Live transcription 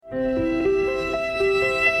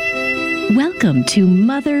Welcome to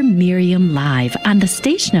Mother Miriam Live on the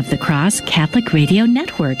Station of the Cross Catholic Radio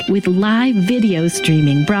Network with live video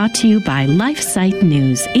streaming brought to you by LifeSite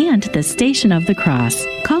News and the Station of the Cross.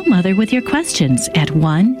 Call Mother with your questions at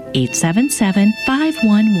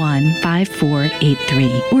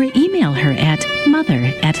 1-877-511-5483 or email her at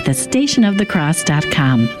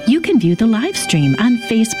mother@thestationofthecross.com. You can view the live stream on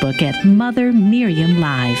Facebook at Mother Miriam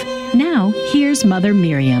Live. Now, here's Mother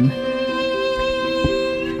Miriam.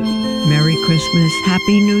 Merry Christmas.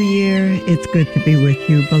 Happy New Year. It's good to be with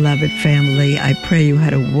you, beloved family. I pray you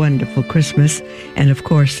had a wonderful Christmas. And of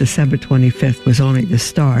course, December 25th was only the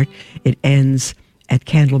start. It ends at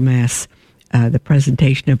Candlemas, the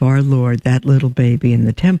presentation of our Lord, that little baby in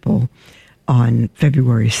the temple, on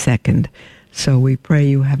February 2nd. So we pray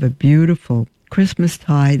you have a beautiful Christmas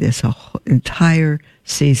tide this entire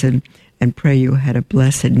season, and pray you had a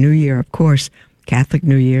blessed New Year. Of course, Catholic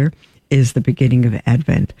New Year is the beginning of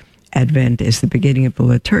Advent. Advent is the beginning of the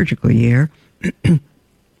liturgical year and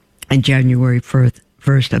January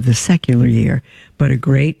 1st of the secular year, but a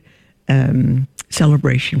great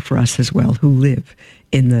celebration for us as well who live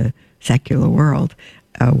in the secular world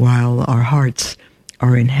while our hearts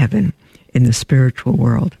are in heaven, in the spiritual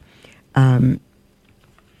world.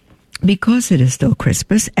 Because it is still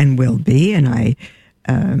Christmas and will be, and I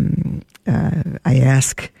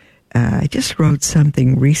just wrote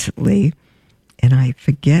something recently, and I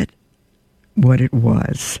forget what it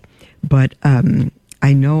was, but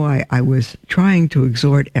I know I was trying to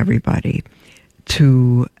exhort everybody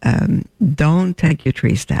to don't take your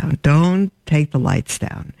trees down, don't take the lights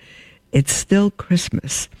down. It's still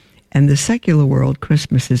Christmas, and the secular world,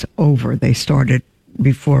 Christmas is over. They started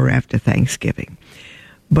before or after Thanksgiving,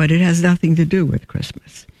 but it has nothing to do with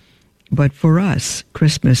Christmas. But for us,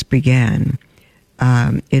 Christmas began.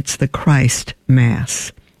 It's the Christ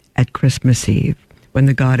Mass at Christmas Eve, when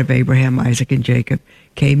the God of Abraham, Isaac, and Jacob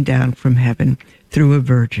came down from heaven through a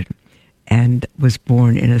virgin and was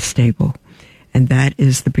born in a stable. And that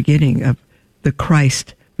is the beginning of the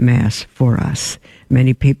Christ Mass for us.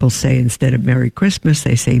 Many people say, instead of Merry Christmas,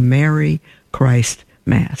 they say Merry Christ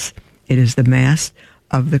Mass. It is the Mass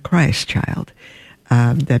of the Christ child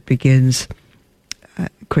that begins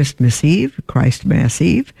Christmas Eve, Christ Mass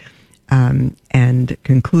Eve, and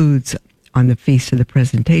concludes on the Feast of the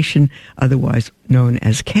Presentation, otherwise known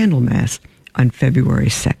as Candlemas, on February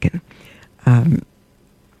 2nd.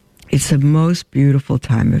 It's the most beautiful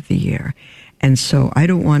time of the year. And so I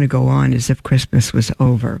don't want to go on as if Christmas was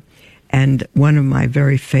over. And one of my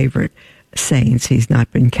very favorite saints, he's not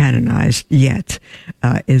been canonized yet,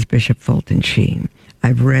 is Bishop Fulton Sheen.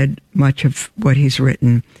 I've read much of what he's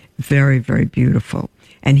written, very, very beautiful.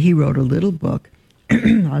 And he wrote a little book.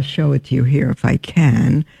 I'll show it to you here if I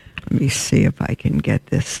can. Let me see if I can get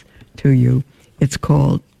this to you. It's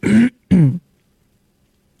called, let's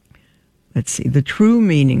see, The True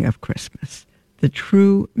Meaning of Christmas. The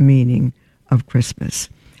True Meaning of Christmas.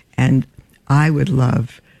 And I would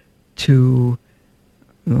love to,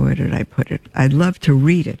 where did I put it? I'd love to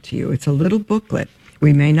read it to you. It's a little booklet.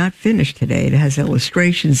 We may not finish today. It has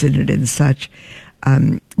illustrations in it and such.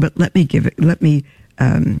 But let me get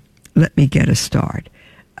a start.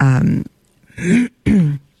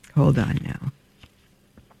 Hold on now.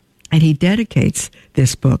 And he dedicates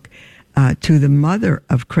this book to the mother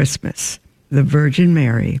of Christmas, the Virgin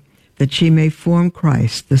Mary, that she may form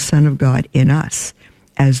Christ, the Son of God, in us,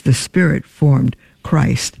 as the Spirit formed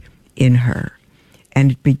Christ in her.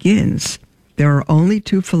 And it begins, there are only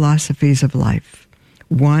two philosophies of life.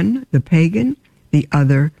 One, the pagan, the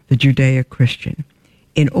other, the Judeo-Christian.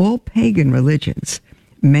 In all pagan religions,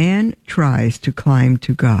 man tries to climb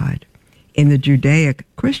to God. In the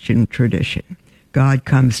Judaic-Christian tradition, God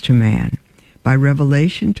comes to man by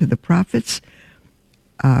revelation to the prophets,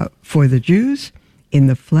 for the Jews, in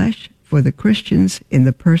the flesh, for the Christians, in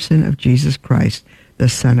the person of Jesus Christ, the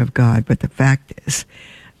Son of God. But the fact is,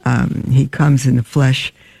 he comes in the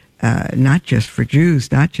flesh, not just for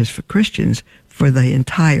Jews, not just for Christians, for the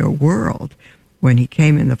entire world. When he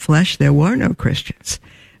came in the flesh, there were no Christians.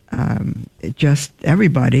 Just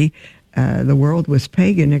everybody. The world was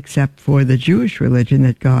pagan except for the Jewish religion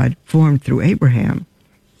that God formed through Abraham.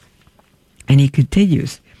 And he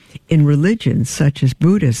continues, in religions such as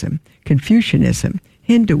Buddhism, Confucianism,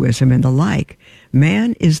 Hinduism, and the like,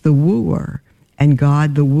 man is the wooer and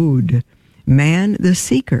God the wooed, man the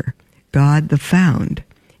seeker, God the found.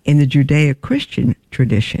 In the Judeo-Christian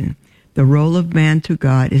tradition, the role of man to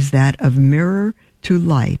God is that of mirror to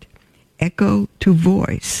light, echo to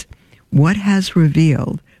voice. What has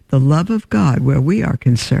revealed the love of God where we are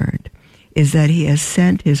concerned is that he has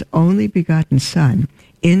sent his only begotten Son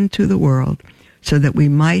into the world so that we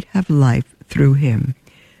might have life through him.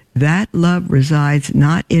 That love resides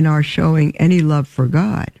not in our showing any love for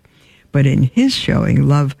God, but in his showing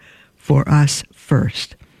love for us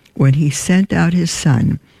first, when he sent out his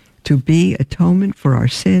Son to be atonement for our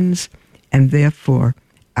sins and therefore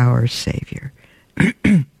our Savior.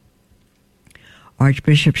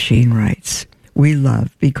 Archbishop Sheen writes, "We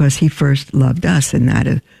love because he first loved us," and that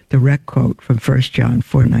is a direct quote from 1 John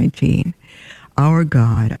 4:19. Our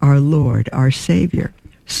God, our Lord, our Savior,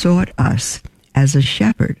 sought us as a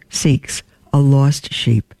shepherd seeks a lost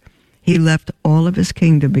sheep. He left all of his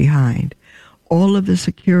kingdom behind, all of the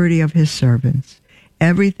security of his servants,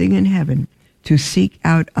 everything in heaven, to seek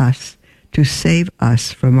out us, to save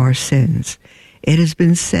us from our sins. It has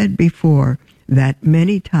been said before that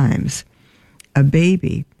many times a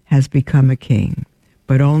baby has become a king,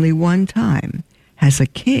 but only one time has a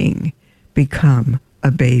king become a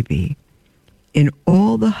baby. In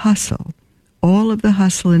all of the hustle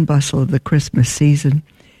and bustle of the Christmas season,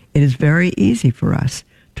 it is very easy for us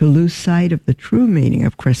to lose sight of the true meaning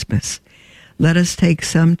of Christmas. Let us take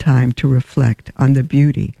some time to reflect on the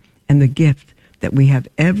beauty and the gift that we have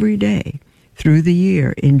every day through the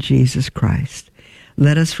year in Jesus Christ.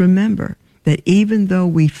 Let us remember that even though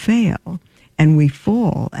we fail and we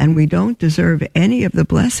fall and we don't deserve any of the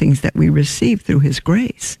blessings that we receive through his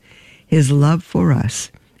grace, his love for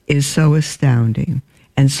us is so astounding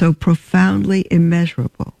and so profoundly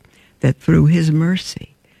immeasurable that through his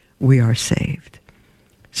mercy we are saved.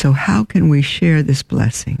 So how can we share this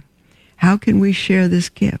blessing? How can we share this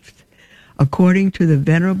gift? According to the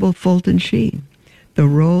Venerable Fulton Sheen, the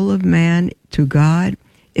role of man to God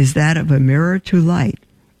is that of a mirror to light,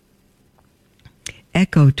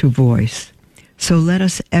 echo to voice. So let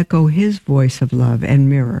us echo his voice of love and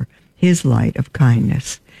mirror his light of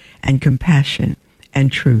kindness and compassion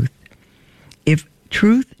and truth. If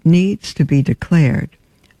truth needs to be declared,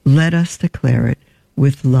 let us declare it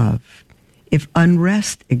with love. If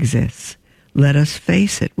unrest exists, let us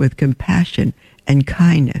face it with compassion and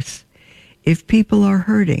kindness. If people are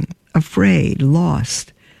hurting, afraid,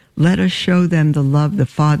 lost, let us show them the love the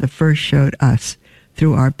Father first showed us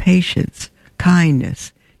through our patience,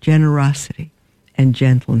 kindness, generosity, and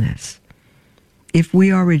gentleness. If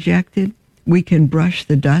we are rejected, we can brush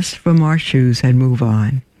the dust from our shoes and move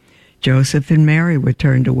on. Joseph and Mary were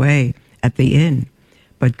turned away at the inn,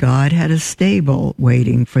 but God had a stable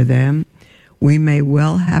waiting for them. We may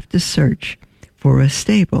well have to search for a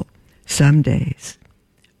stable some days.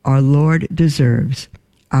 Our Lord deserves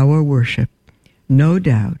our worship, no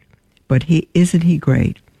doubt, but isn't he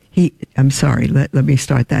great? Let me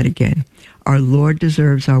start that again. Our Lord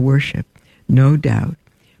deserves our worship, no doubt,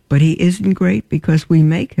 but he isn't great because we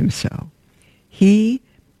make him so. He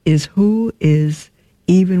is who is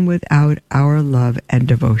even without our love and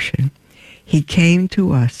devotion. He came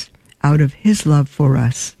to us out of his love for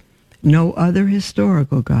us. No other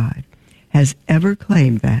historical God has ever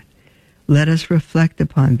claimed that. Let us reflect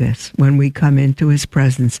upon this when we come into his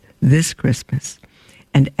presence this Christmas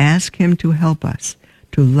and ask him to help us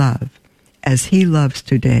to love as he loves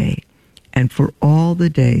today and for all the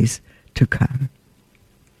days to come.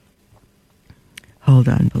 Hold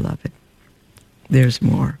on, beloved. There's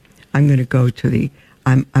more. I'm going to go to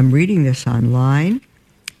I'm reading this online,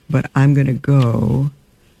 but I'm going to go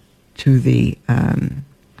to the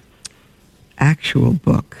actual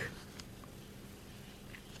book.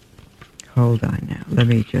 Hold on now.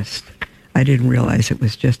 I didn't realize it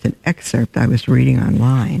was just an excerpt I was reading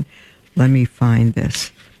online. Let me find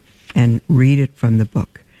this and read it from the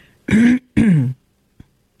book.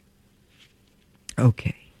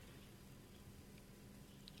 Okay.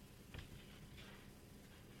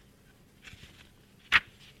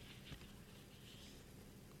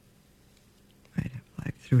 Might have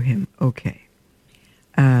life through him. Okay.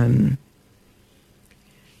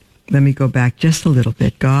 Let me go back just a little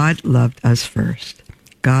bit. God loved us first.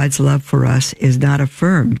 God's love for us is not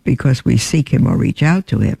affirmed because we seek him or reach out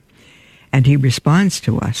to him, and he responds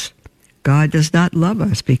to us. God does not love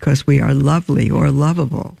us because we are lovely or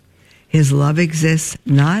lovable. His love exists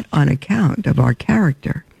not on account of our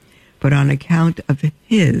character, but on account of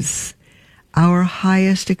his. Our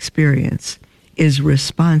highest experience is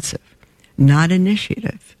responsive, not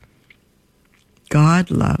initiative. God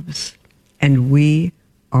loves, and we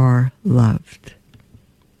are loved.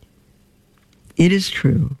 It is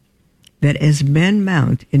true that as men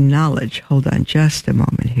mount in knowledge, hold on just a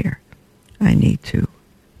moment here. I need to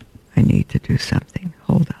do something.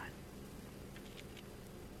 Hold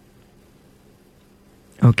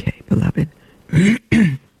on. Okay, beloved.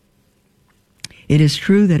 It is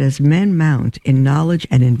true that as men mount in knowledge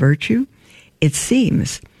and in virtue, it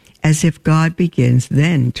seems as if God begins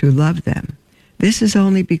then to love them. This is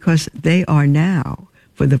only because they are now,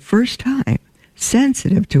 for the first time,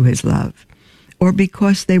 sensitive to his love, or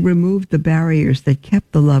because they removed the barriers that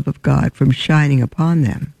kept the love of God from shining upon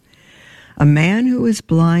them. A man who is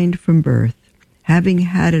blind from birth, having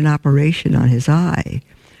had an operation on his eye,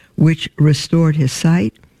 which restored his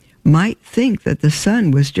sight, might think that the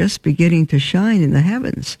sun was just beginning to shine in the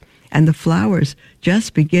heavens and the flowers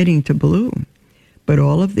just beginning to bloom. But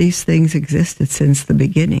all of these things existed since the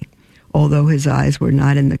beginning, although his eyes were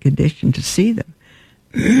not in the condition to see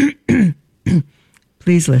them.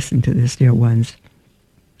 Please listen to this, dear ones.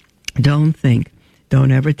 Don't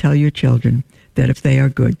ever tell your children that if they are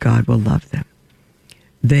good, God will love them.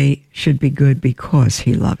 They should be good because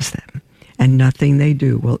he loves them, and nothing they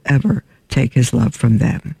do will ever take his love from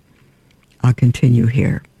them. I'll continue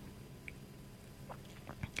here.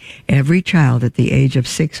 Every child at the age of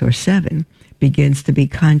 6 or 7 begins to be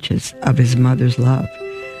conscious of his mother's love,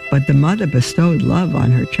 but the mother bestowed love on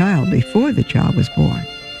her child before the child was born.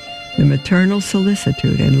 The maternal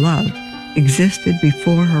solicitude and love existed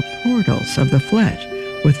before her portals of the flesh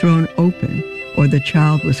were thrown open, or the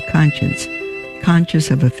child was conscious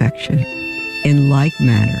of affection. In like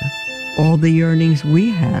manner, all the yearnings we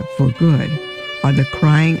have for good are the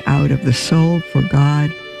crying out of the soul for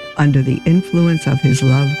God under the influence of his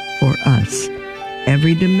love for us.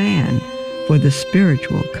 Every demand for the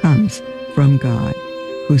spiritual comes from God,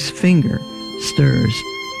 whose finger stirs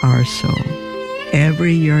our soul.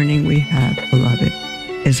 Every yearning we have, beloved,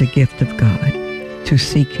 is a gift of God, to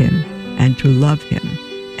seek him and to love him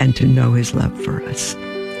and to know his love for us.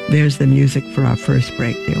 There's the music for our first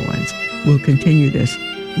break, dear ones. We'll continue this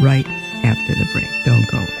right after the break. Don't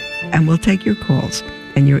go away. And we'll take your calls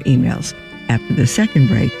and your emails after the second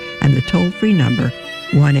break, and the toll-free number,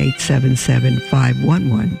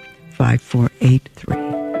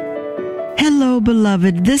 1-877-511-5483. Hello,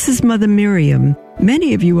 beloved. This is Mother Miriam.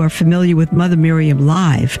 Many of you are familiar with Mother Miriam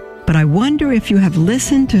Live, but I wonder if you have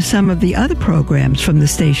listened to some of the other programs from the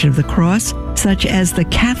Station of the Cross, such as The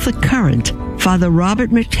Catholic Current. Father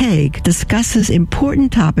Robert McTague discusses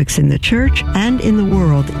important topics in the church and in the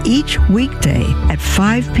world each weekday at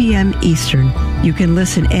 5 p.m. Eastern. You can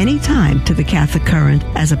listen anytime to The Catholic Current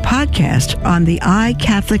as a podcast on the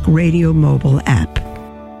iCatholic Radio mobile app.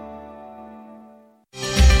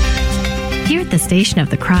 Here at the Station of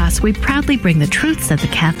the Cross, we proudly bring the truths of the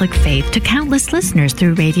Catholic faith to countless listeners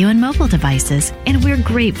through radio and mobile devices, and we're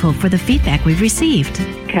grateful for the feedback we've received.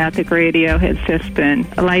 Catholic radio has just been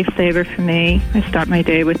a lifesaver for me. I start my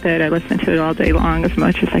day with it. I listen to it all day long as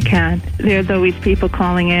much as I can. There's always people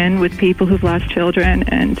calling in with people who've lost children,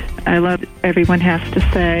 and I love what everyone has to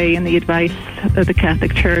say and the advice of the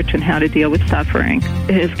Catholic Church and how to deal with suffering.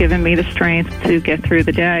 It has given me the strength to get through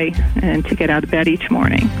the day and to get out of bed each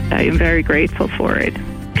morning. I am very grateful for it.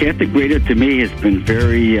 Catholic radio to me has been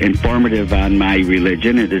very informative on my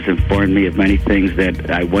religion. It has informed me of many things that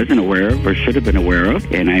I wasn't aware of or should have been aware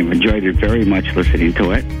of, and I've enjoyed it very much listening to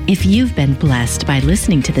it. If you've been blessed by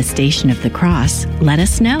listening to the Station of the Cross, let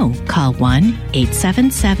us know. Call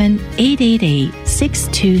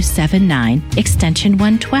 1-877-888-6279, extension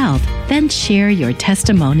 112. Then share your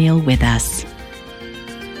testimonial with us.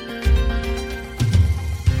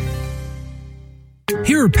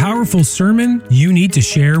 Hear a powerful sermon you need to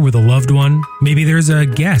share with a loved one? Maybe there's a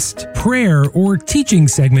guest, prayer, or teaching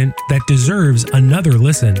segment that deserves another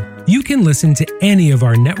listen. You can listen to any of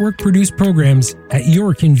our network-produced programs at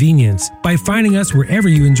your convenience by finding us wherever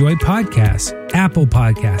you enjoy podcasts: Apple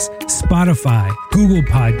Podcasts, Spotify, Google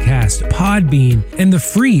Podcasts, Podbean, and the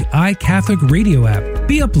free iCatholic Radio app.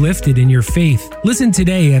 Be uplifted in your faith. Listen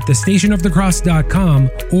today at thestationofthecross.com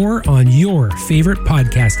or on your favorite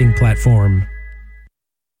podcasting platform.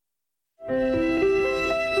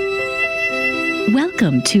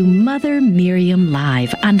 Welcome to Mother Miriam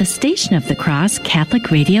Live on the Station of the Cross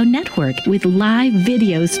Catholic Radio Network, with live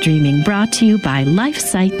video streaming brought to you by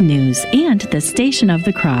LifeSite News and the Station of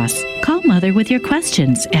the Cross. Call Mother with your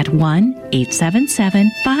questions at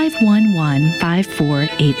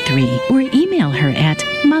 1-877-511-5483 or email her at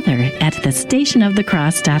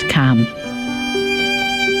mother@thestationofthecross.com.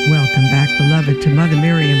 Welcome back, beloved, to Mother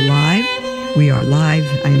Miriam Live. We are live.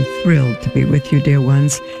 I am thrilled to be with you, dear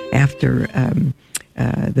ones, after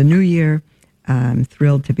the new year. I'm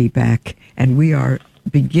thrilled to be back. And we are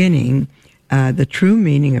beginning The True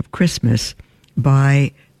Meaning of Christmas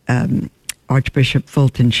by Archbishop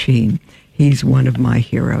Fulton Sheen. He's one of my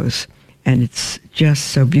heroes, and it's just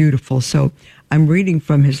so beautiful. So I'm reading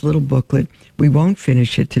from his little booklet. We won't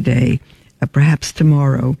finish it today, perhaps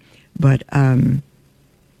tomorrow, but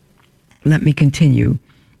let me continue.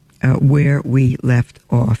 where we left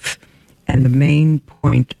off. And the main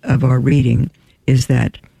point of our reading is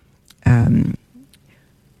that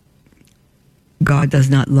God does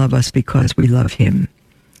not love us because we love him.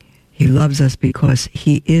 He loves us because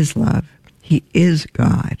he is love. He is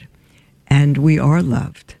God. And we are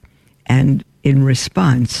loved. And in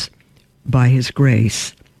response, by his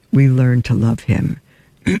grace, we learn to love him.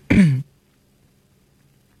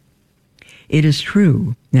 It is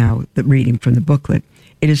true, now the reading from the booklet,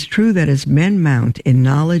 it is true that as men mount in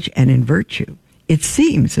knowledge and in virtue, it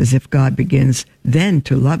seems as if God begins then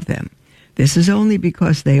to love them. This is only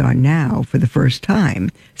because they are now, for the first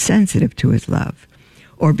time, sensitive to his love,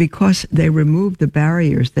 or because they removed the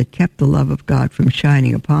barriers that kept the love of God from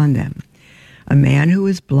shining upon them. A man who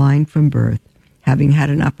is blind from birth, having had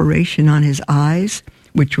an operation on his eyes,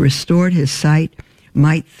 which restored his sight,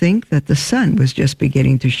 might think that the sun was just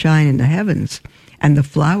beginning to shine in the heavens and the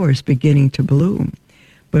flowers beginning to bloom.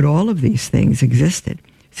 But all of these things existed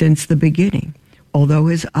since the beginning, although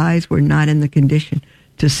his eyes were not in the condition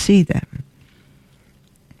to see them.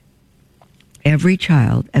 Every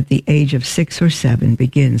child at the age of 6 or 7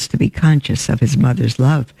 begins to be conscious of his mother's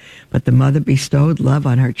love, but the mother bestowed love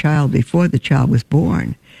on her child before the child was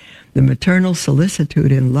born. The maternal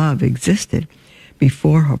solicitude and love existed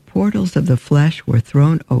before her portals of the flesh were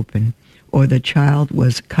thrown open, or the child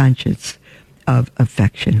was conscious of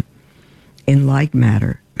affection. In like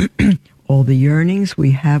matter, all the yearnings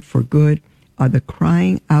we have for good are the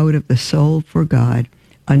crying out of the soul for God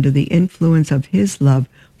under the influence of his love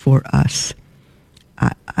for us.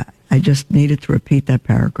 I just needed to repeat that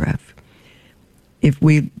paragraph. If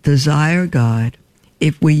we desire God,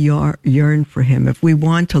 if we yearn for him, if we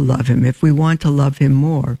want to love him, if we want to love him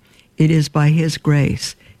more, it is by his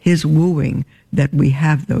grace, his wooing, that we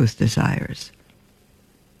have those desires.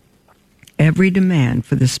 Every demand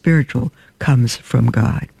for the spiritual comes from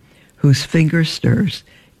God, whose finger stirs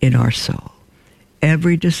in our soul.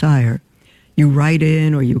 Every desire, you write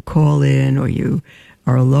in or you call in or you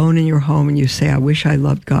are alone in your home and you say, I wish I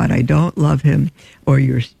loved God, I don't love him, or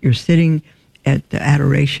you're sitting at the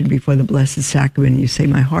adoration before the Blessed Sacrament and you say,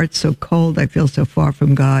 my heart's so cold, I feel so far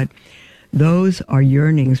from God. Those are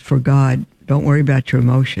yearnings for God. Don't worry about your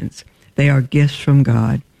emotions. They are gifts from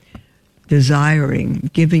God, desiring,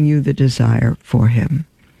 giving you the desire for him.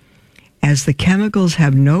 As the chemicals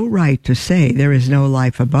have no right to say there is no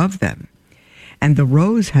life above them, and the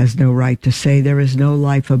rose has no right to say there is no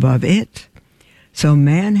life above it, so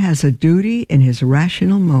man has a duty in his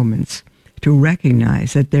rational moments to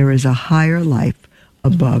recognize that there is a higher life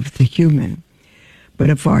above the human. But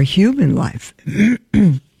if our human life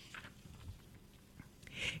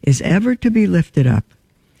is ever to be lifted up,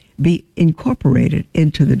 be incorporated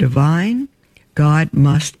into the divine, God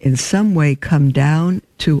must in some way come down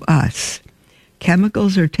to us.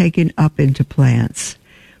 Chemicals are taken up into plants.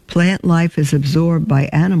 Plant life is absorbed by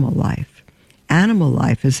animal life. Animal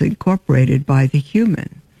life is incorporated by the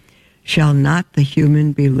human. Shall not the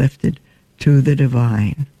human be lifted to the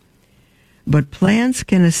divine? But plants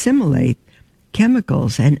can assimilate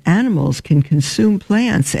chemicals, and animals can consume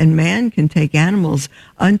plants, and man can take animals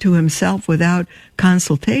unto himself without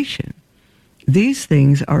consultation. These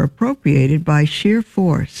things are appropriated by sheer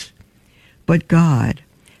force. But God,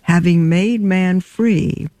 having made man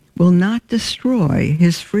free, will not destroy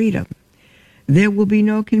his freedom. There will be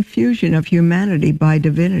no confusion of humanity by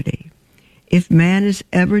divinity. If man is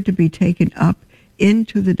ever to be taken up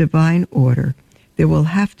into the divine order, there will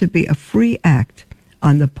have to be a free act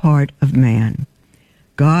on the part of man.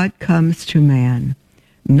 God comes to man,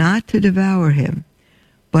 not to devour him,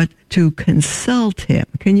 but to consult him.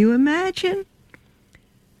 Can you imagine?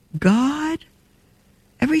 God,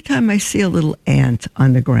 every time I see a little ant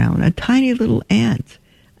on the ground, a tiny little ant,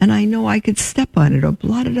 and I know I could step on it or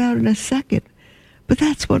blot it out in a second, but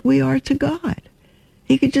that's what we are to God.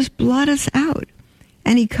 He could just blot us out.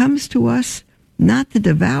 And he comes to us not to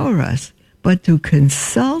devour us, but to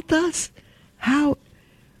consult us. How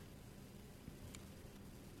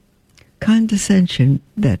condescension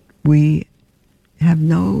that we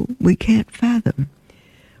can't fathom.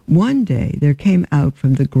 One day there came out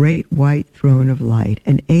from the great white throne of light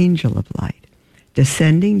an angel of light,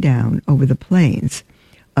 descending down over the plains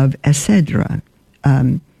of Esdraelon,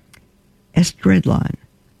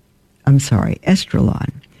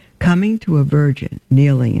 coming to a virgin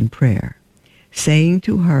kneeling in prayer, saying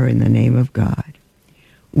to her in the name of God,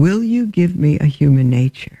 will you give me a human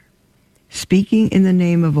nature? Speaking in the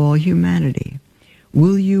name of all humanity,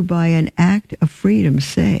 will you by an act of freedom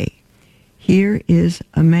say, here is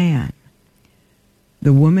a man?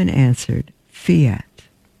 The woman answered, fiat,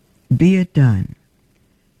 be it done.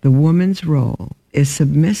 The woman's role is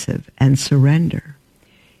submissive and surrender.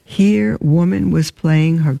 Here, woman was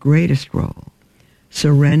playing her greatest role,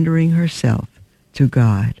 surrendering herself to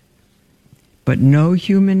God. But no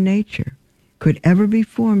human nature could ever be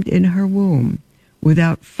formed in her womb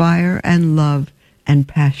without fire and love and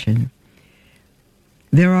passion.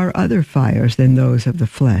 There are other fires than those of the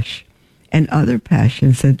flesh, and other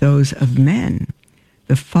passions than those of men.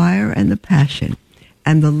 The fire and the passion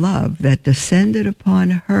and the love that descended upon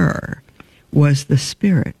her was the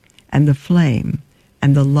spirit and the flame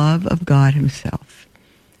and the love of God himself.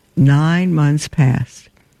 9 months passed.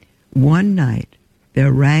 One night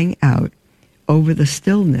there rang out over the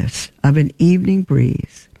stillness of an evening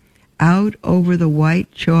breeze, out over the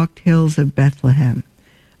white chalked hills of Bethlehem,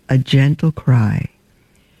 a gentle cry.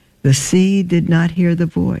 The sea did not hear the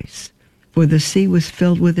voice, for the sea was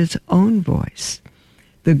filled with its own voice.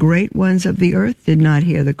 The great ones of the earth did not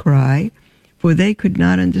hear the cry, for they could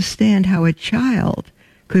not understand how a child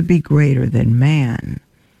could be greater than man.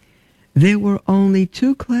 There were only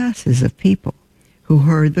 2 classes of people who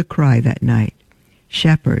heard the cry that night,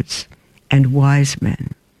 shepherds and wise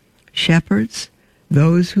men. Shepherds,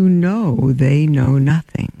 those who know they know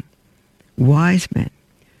nothing. Wise men,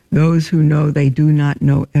 those who know they do not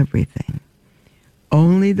know everything.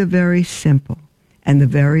 Only the very simple and the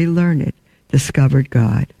very learned discovered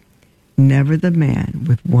God, never the man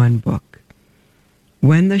with one book.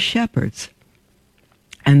 When the shepherds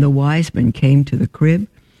and the wise men came to the crib,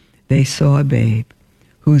 they saw a babe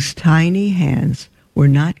whose tiny hands were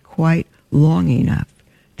not quite long enough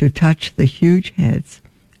to touch the huge heads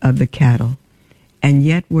of the cattle, and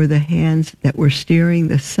yet were the hands that were steering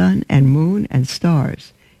the sun and moon and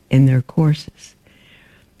stars in their courses.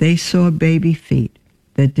 They saw baby feet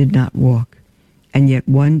that did not walk, and yet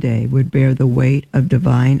one day would bear the weight of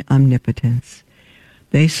divine omnipotence.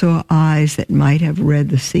 They saw eyes that might have read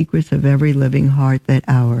the secrets of every living heart that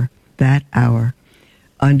hour.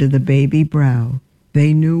 Under the baby brow,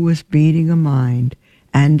 they knew was beating a mind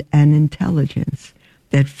and an intelligence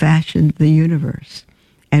that fashioned the universe,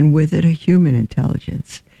 and with it a human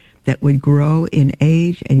intelligence that would grow in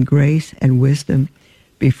age and grace and wisdom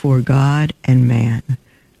before God and man.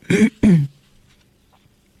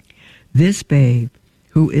 This babe,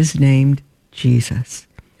 who is named Jesus,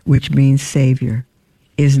 which means Savior,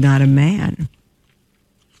 is not a man.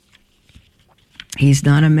 He's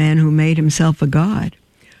not a man who made himself a god,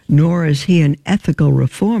 nor is he an ethical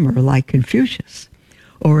reformer like Confucius,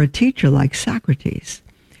 or a teacher like Socrates,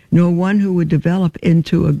 nor one who would develop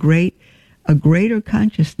into a greater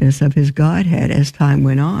consciousness of his Godhead as time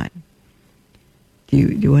went on. Do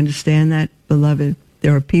you understand that, beloved?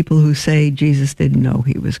 There are people who say Jesus didn't know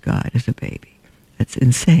he was God as a baby. That's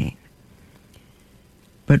insane.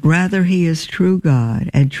 But rather he is true God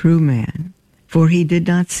and true man, for he did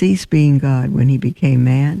not cease being God when he became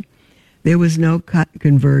man. There was no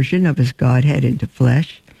conversion of his Godhead into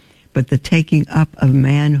flesh, but the taking up of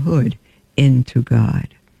manhood into God.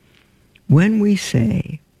 When we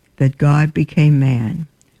say that God became man,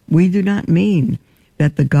 we do not mean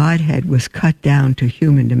that the Godhead was cut down to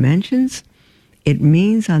human dimensions. It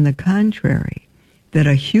means, on the contrary, that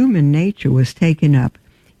a human nature was taken up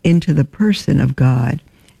into the person of God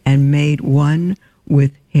and made one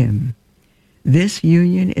with him. This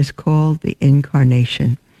union is called the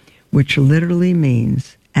incarnation, which literally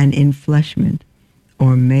means an enfleshment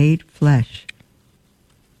or made flesh.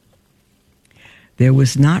 There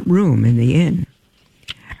was not room in the inn.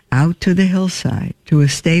 Out to the hillside, to a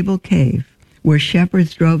stable cave, where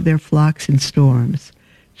shepherds drove their flocks in storms,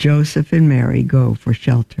 Joseph and Mary go for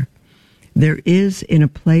shelter. There is in a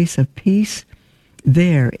place of peace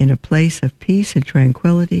and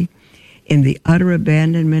tranquility, in the utter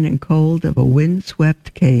abandonment and cold of a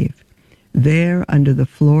wind-swept cave, there under the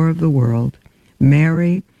floor of the world,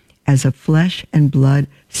 Mary, as a flesh and blood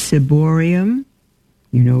ciborium.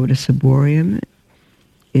 You know what a ciborium is?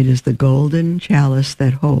 It is the golden chalice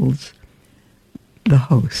that holds the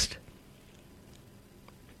host,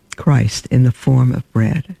 Christ in the form of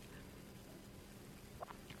bread.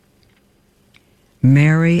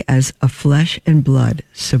 Mary, as a flesh and blood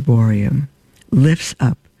ciborium, lifts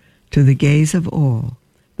up to the gaze of all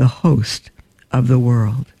the host of the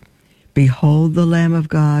world. Behold the Lamb of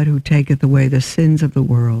God who taketh away the sins of the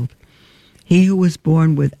world. He who was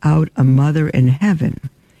born without a mother in heaven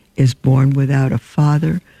is born without a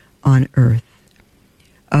father on earth.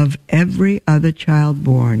 Of every other child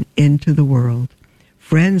born into the world,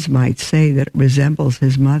 friends might say that it resembles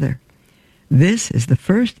his mother. This is the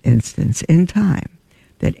first instance in time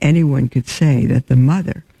that anyone could say that the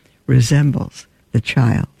mother resembles the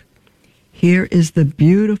child. Here is the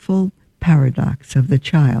beautiful paradox of the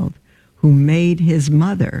child who made his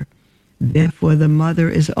mother. Therefore the mother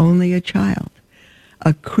is only a child,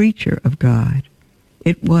 a creature of God.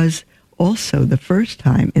 It was also the first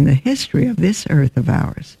time in the history of this earth of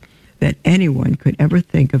ours that anyone could ever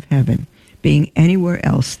think of heaven being anywhere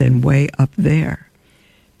else than way up there.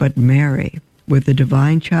 But Mary, with the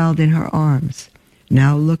divine child in her arms,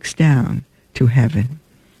 now looks down to heaven.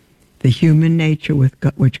 The human nature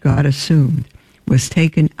which God assumed was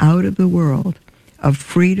taken out of the world of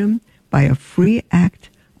freedom by a free act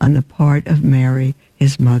on the part of Mary,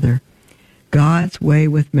 his mother. God's way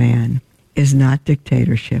with man is not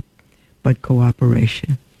dictatorship, but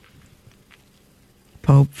cooperation.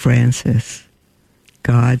 Pope Francis,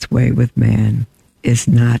 God's way with man is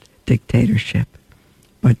not dictatorship,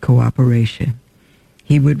 but cooperation.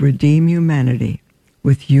 He would redeem humanity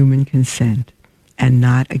with human consent and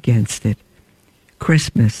not against it.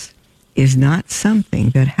 Christmas is not something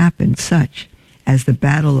that happened, such as the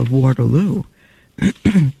Battle of Waterloo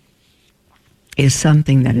is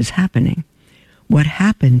something that is happening. What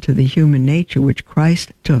happened to the human nature which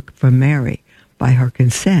Christ took from Mary by her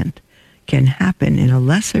consent can happen in a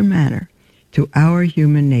lesser manner to our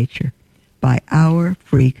human nature by our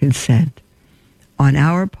free consent. On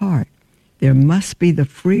our part, there must be the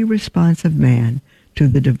free response of man to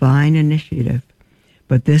the divine initiative,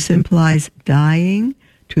 but this implies dying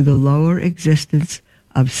to the lower existence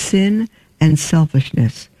of sin and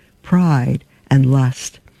selfishness, pride and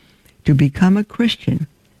lust. To become a Christian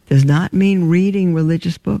does not mean reading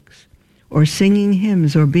religious books or singing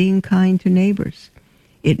hymns or being kind to neighbors.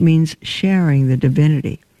 It means sharing the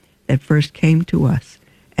divinity that first came to us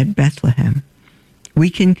at Bethlehem. We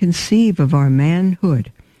can conceive of our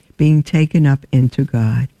manhood being taken up into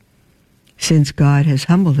God, since God has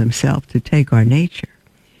humbled himself to take our nature.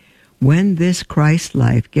 When this Christ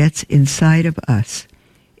life gets inside of us,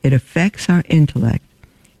 it affects our intellect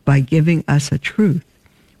by giving us a truth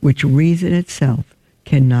which reason itself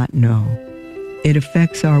cannot know. It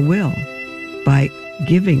affects our will by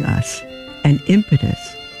giving us an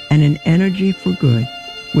impetus and an energy for good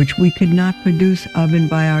which we could not produce of and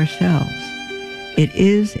by ourselves. It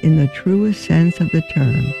is, in the truest sense of the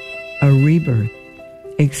term, a rebirth,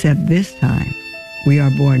 except this time we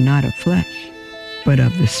are born not of flesh, but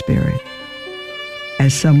of the Spirit.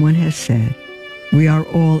 As someone has said, we are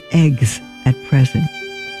all eggs at present,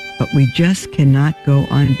 but we just cannot go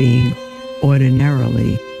on being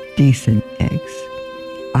ordinarily decent eggs.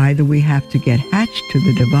 Either we have to get hatched to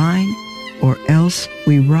the divine, or else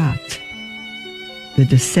we rot. The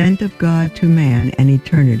descent of God to man and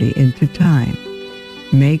eternity into time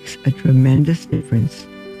makes a tremendous difference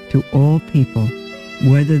to all people,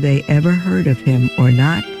 whether they ever heard of him or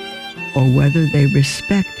not, or whether they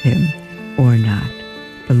respect him or not.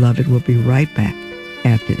 Beloved, we'll be right back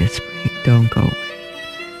after this break. Don't go away.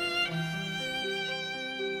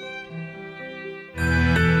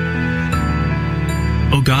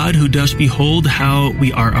 O God, who dost behold how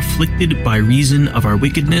we are afflicted by reason of our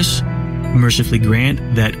wickedness, mercifully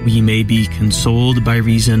grant that we may be consoled by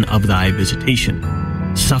reason of thy visitation.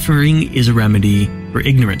 Suffering is a remedy for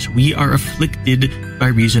ignorance. We are afflicted by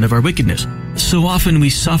reason of our wickedness. So often we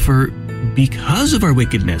suffer because of our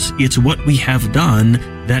wickedness. It's what we have done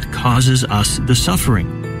that causes us the suffering.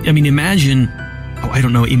 I mean, imagine,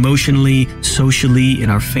 emotionally, socially, in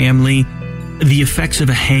our family, the effects of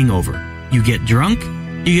a hangover. You get drunk,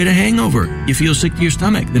 you get a hangover. You feel sick to your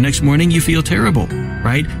stomach. The next morning, you feel terrible,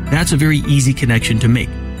 right? That's a very easy connection to make.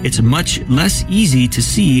 It's much less easy to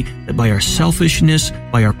see that by our selfishness,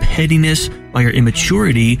 by our pettiness, by our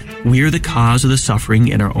immaturity, we're the cause of the suffering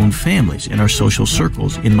in our own families, in our social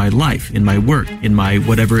circles, in my life, in my work, in my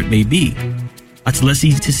whatever it may be. It's less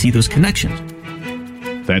easy to see those connections.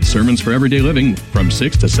 That's Sermons for Everyday Living from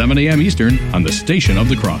 6 to 7 a.m. Eastern on the Station of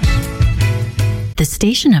the Cross. The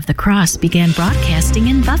Station of the Cross began broadcasting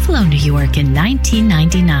in Buffalo, New York in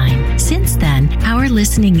 1999. Since then, our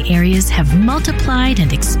listening areas have multiplied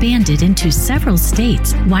and expanded into several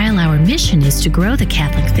states. While our mission is to grow the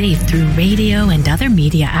Catholic faith through radio and other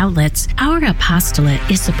media outlets, our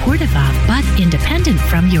apostolate is supportive of, but independent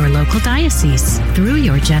from your local diocese. Through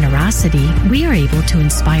your generosity, we are able to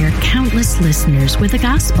inspire countless listeners with the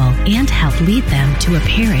gospel and help lead them to a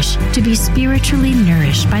parish to be spiritually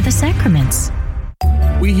nourished by the sacraments.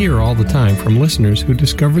 We hear all the time from listeners who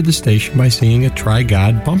discovered the station by seeing a Try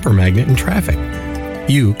God bumper magnet in traffic.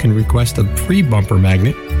 You can request a free bumper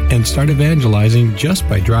magnet and start evangelizing just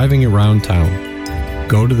by driving around town.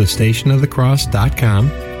 Go to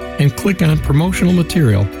thestationofthecross.com and click on promotional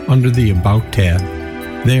material under the About tab.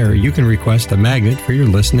 There you can request a magnet for your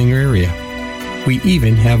listening area. We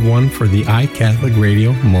even have one for the iCatholic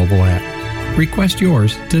Radio mobile app. Request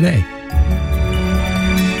yours today.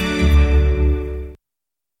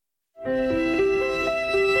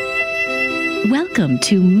 Welcome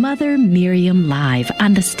to Mother Miriam Live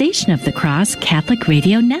on the Station of the Cross Catholic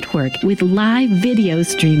Radio Network with live video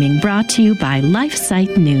streaming brought to you by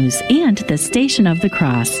LifeSite News and the Station of the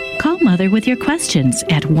Cross. Call Mother with your questions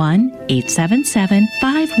at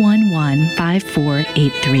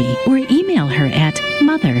 1-877-511-5483 or email her at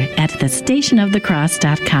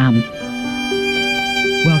mother@thestationofthecross.com.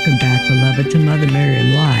 Welcome back, beloved, to Mother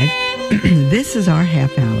Miriam Live. This is our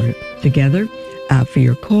half hour together for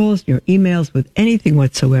your calls, your emails, with anything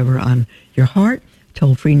whatsoever on your heart.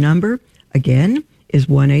 Toll-free number, again, is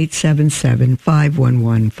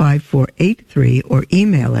 1-877-511-5483 or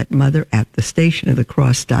email at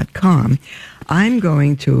mother@thestationofthecross.com. I'm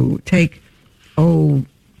going to take,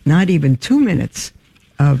 not even 2 minutes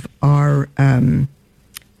of our,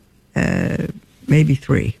 maybe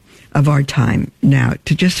 3, of our time now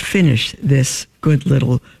to just finish this good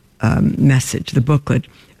little message, the booklet,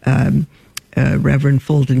 Reverend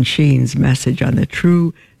Fulton Sheen's message on the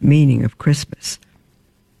true meaning of Christmas.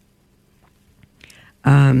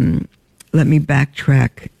 Let me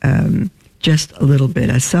backtrack just a little bit.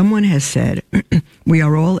 As someone has said, we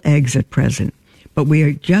are all eggs at present, but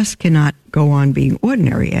we just cannot go on being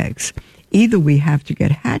ordinary eggs. Either we have to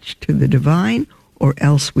get hatched to the divine or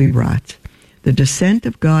else we rot. The descent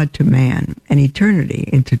of God to man and eternity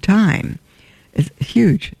into time is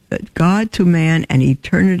huge. God to man and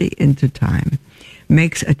eternity into time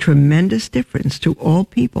makes a tremendous difference to all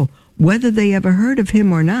people, whether they ever heard of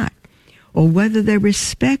him or not, or whether they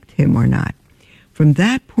respect him or not. From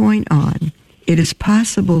that point on, it is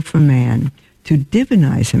possible for man to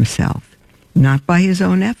divinize himself, not by his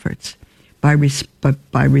own efforts, but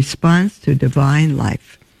by response to divine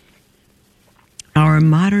life. Our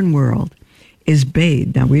modern world is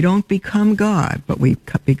bathed. Now, we don't become God, but we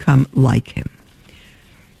become like him.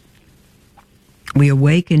 We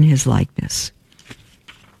awaken his likeness.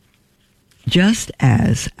 Just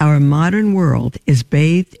as our modern world is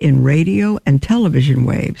bathed in radio and television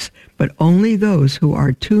waves, but only those who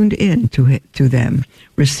are tuned in to them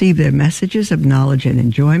receive their messages of knowledge and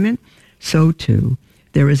enjoyment, so too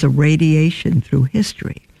there is a radiation through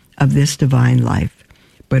history of this divine life,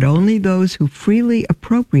 but only those who freely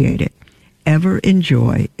appropriate it ever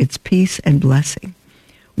enjoy its peace and blessing.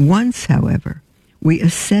 Once, however, we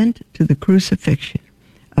assent to the crucifixion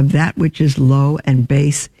of that which is low and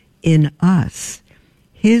base in us.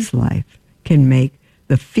 His life can make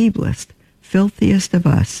the feeblest, filthiest of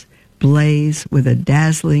us blaze with a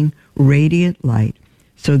dazzling, radiant light,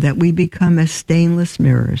 so that we become as stainless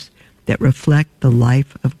mirrors that reflect the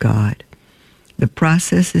life of God. The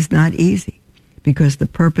process is not easy, because the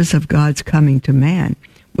purpose of God's coming to man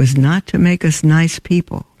was not to make us nice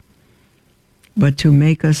people, but to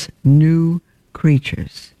make us new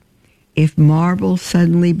creatures. If marble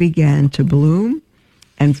suddenly began to bloom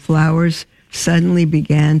and flowers suddenly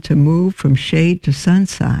began to move from shade to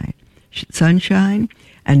sunshine,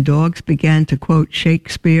 and dogs began to quote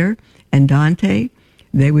Shakespeare and Dante,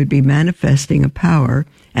 they would be manifesting a power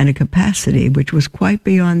and a capacity which was quite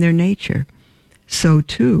beyond their nature. So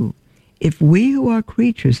too, if we who are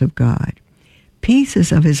creatures of God,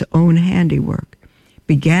 pieces of his own handiwork,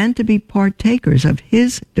 began to be partakers of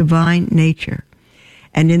his divine nature,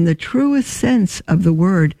 and in the truest sense of the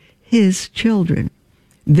word, his children,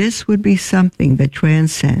 this would be something that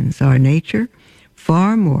transcends our nature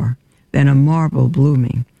far more than a marble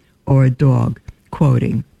blooming or a dog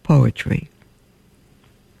quoting poetry.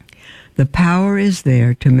 The power is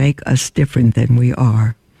there to make us different than we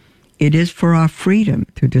are. It is for our freedom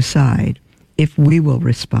to decide if we will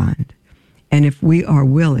respond, and if we are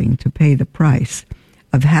willing to pay the price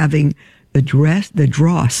of having the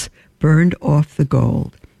dross burned off the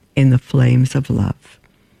gold in the flames of love.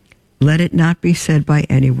 Let it not be said by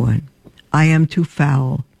anyone, I am too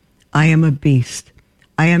foul, I am a beast,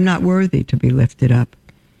 I am not worthy to be lifted up.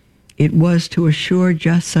 It was to assure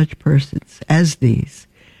just such persons as these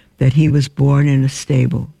that he was born in a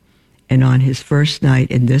stable, and on his first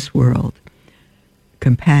night in this world,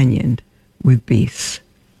 companioned with beasts.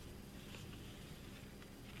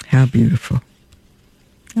 How beautiful.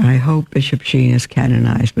 I hope Bishop Sheen is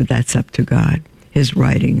canonized, but that's up to God. His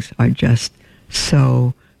writings are just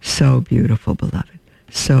so, so beautiful, beloved.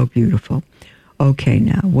 So beautiful. Okay,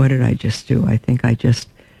 now, what did I just do? I think I just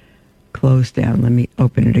closed down. Let me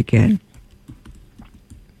open it again.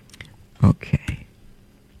 Okay.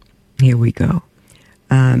 Here we go.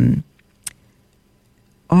 All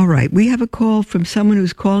right. We have a call from someone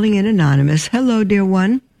who's calling in anonymous. Hello, dear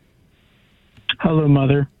one. Hello,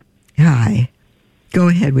 Mother. Hi. Go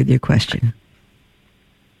ahead with your question.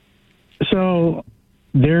 So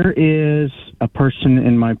there is a person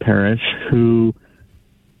in my parish who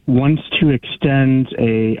wants to extend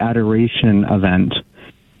a adoration event,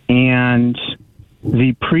 and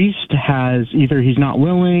the priest has either he's not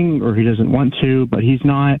willing or he doesn't want to, but he's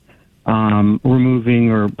not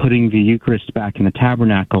removing or putting the Eucharist back in the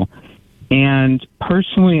tabernacle. And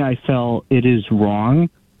personally, I felt it is wrong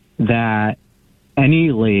that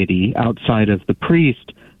any laity outside of the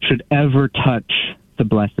priest should ever touch the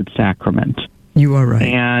Blessed Sacrament. You are right.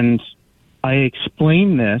 And I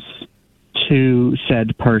explained this to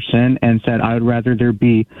said person and said I would rather there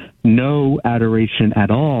be no adoration at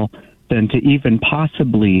all than to even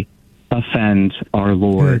possibly offend our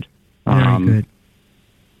Lord. Good. Very good.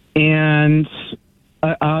 And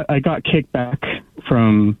I got kickback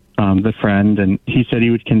from the friend, and he said he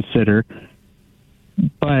would consider.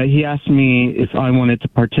 But he asked me if I wanted to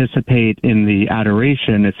participate in the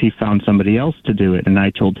adoration if he found somebody else to do it, and I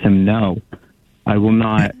told him no. I will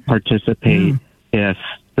not participate if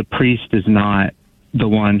the priest is not the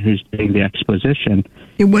one who's doing the exposition.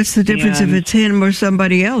 What's the difference if it's him or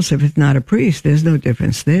somebody else? If it's not a priest, there's no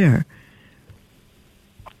difference there.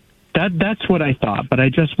 That's what I thought, but I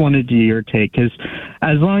just wanted your take, because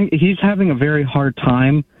as long he's having a very hard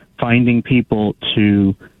time finding people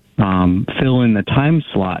to fill in the time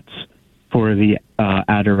slots for the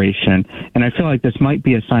adoration, and I feel like this might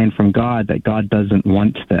be a sign from God that God doesn't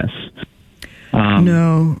want this.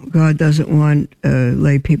 No, God doesn't want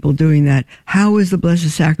lay people doing that. How was the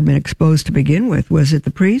Blessed Sacrament exposed to begin with? Was it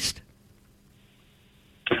the priest?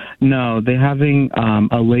 No, they're having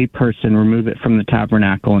a lay person remove it from the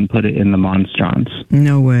tabernacle and put it in the monstrance.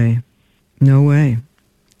 No way. No way.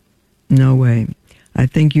 No way. I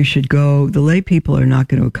think you should go. The lay people are not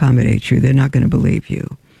going to accommodate you. They're not going to believe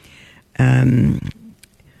you. I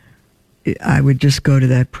would just go to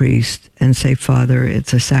that priest and say, Father,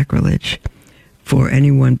 it's a sacrilege for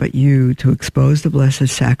anyone but you to expose the Blessed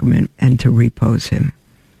Sacrament and to repose him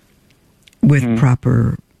with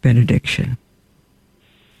proper benediction.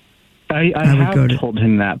 I have told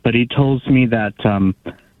him that, but he tells me that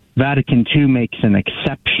Vatican II makes an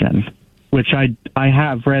exception, which I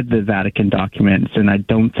have read the Vatican documents, and I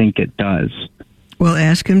don't think it does. Well,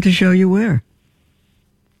 ask him to show you where.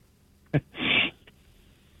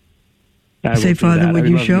 Say, Father, would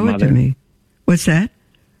you show it to me? What's that?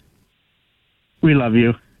 We love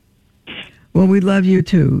you. Well, we love you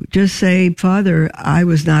too. Just say, Father, I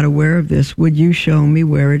was not aware of this. Would you show me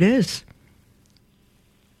where it is?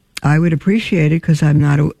 I would appreciate it because I'm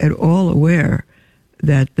not at all aware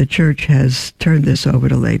that the church has turned this over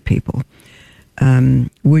to lay people.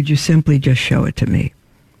 Would you simply just show it to me?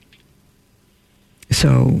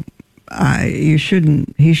 So he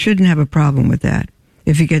shouldn't have a problem with that.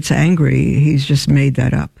 If he gets angry, he's just made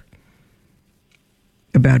that up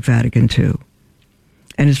about Vatican II.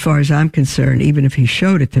 And as far as I'm concerned, even if he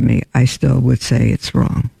showed it to me, I still would say it's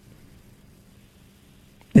wrong.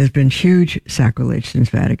 There's been huge sacrilege since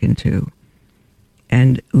Vatican II,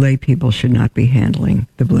 and lay people should not be handling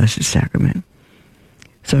the Blessed Sacrament.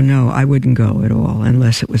 So no, I wouldn't go at all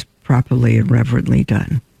unless it was properly and reverently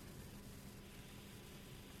done.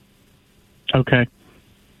 Okay.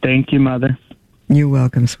 Thank you, Mother. You're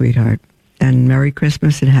welcome, sweetheart. And Merry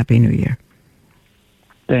Christmas and Happy New Year.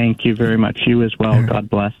 Thank you very much. You as well. Right. God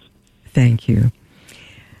bless. Thank you.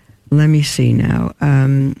 Let me see now.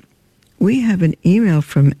 We have an email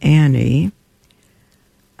from Annie.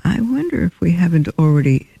 I wonder if we haven't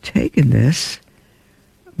already taken this,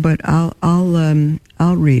 but I'll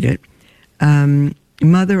read it.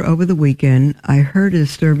 Mother, over the weekend, I heard a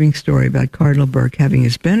disturbing story about Cardinal Burke having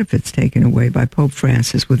his benefits taken away by Pope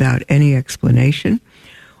Francis without any explanation.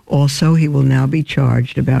 Also, he will now be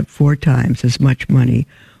charged about 4 times as much money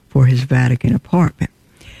for his Vatican apartment.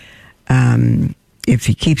 If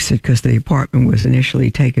he keeps it, because the apartment was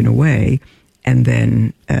initially taken away, and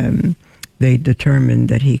then they determined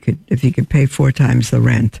that if he could pay 4 times the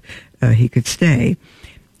rent, he could stay.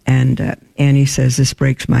 And Annie says, this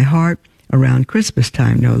breaks my heart around Christmas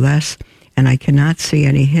time, no less, and I cannot see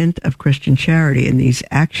any hint of Christian charity in these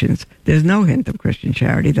actions. There's no hint of Christian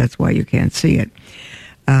charity. That's why you can't see it.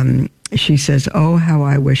 She says, oh, how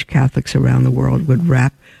I wish Catholics around the world would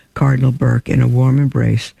wrap Cardinal Burke in a warm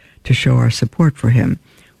embrace to show our support for him.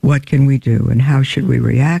 What can we do, and how should we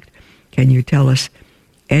react? Can you tell us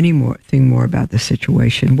anything more about the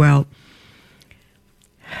situation? Well,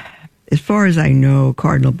 as far as I know,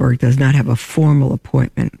 Cardinal Burke does not have a formal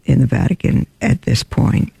appointment in the Vatican at this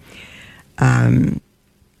point.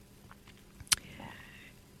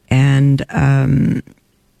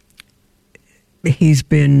 He's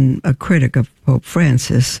been a critic of Pope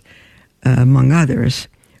Francis, among others,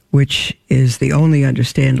 which is the only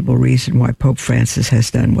understandable reason why Pope Francis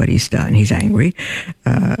has done what he's done. He's angry.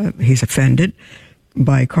 He's offended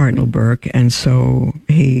by Cardinal Burke, and so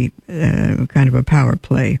he, kind of a power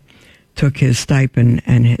play, took his stipend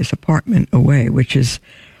and his apartment away, which is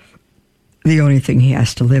the only thing he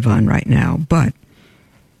has to live on right now. But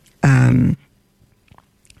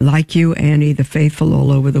like you, Annie, the faithful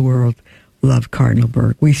all over the world love Cardinal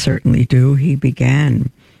Burke. We certainly do. He began,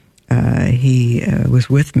 he was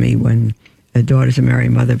with me when the Daughters of Mary,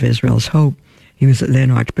 Mother of Israel's Hope, he was then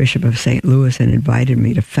Archbishop of St. Louis and invited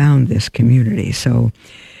me to found this community. So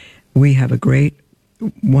we have a great,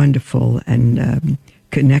 wonderful, and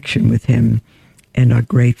connection with him and are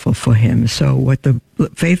grateful for him. So what the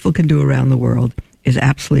faithful can do around the world is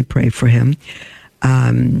absolutely pray for him.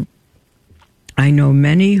 I know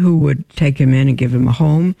many who would take him in and give him a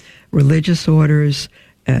home. Religious orders,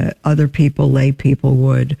 other people, lay people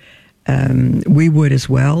would. We would as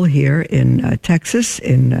well here in Texas,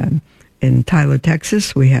 in Tyler,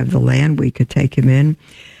 Texas. We have the land. We could take him in.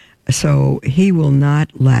 So he will not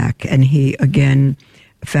lack. And he, again,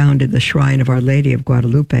 founded the Shrine of Our Lady of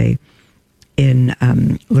Guadalupe in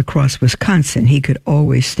La Crosse, Wisconsin. He could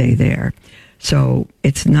always stay there. So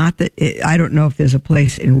it's not that, I don't know if there's a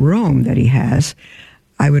place in Rome that he has.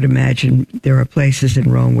 I would imagine there are places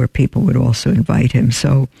in Rome where people would also invite him.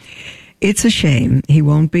 So it's a shame. He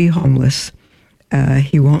won't be homeless.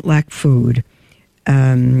 He won't lack food.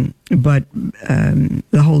 But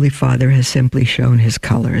the Holy Father has simply shown his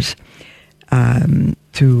colors to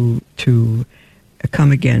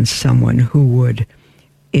come against someone who would,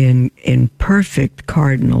 in perfect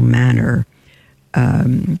cardinal manner,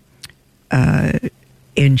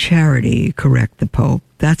 in charity, correct the Pope.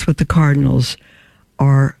 That's what the cardinals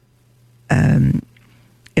are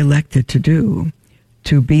elected to do,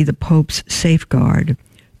 to be the Pope's safeguard,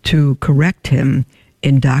 to correct him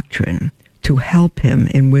in doctrine, to help him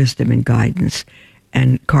in wisdom and guidance.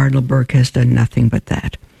 And Cardinal Burke has done nothing but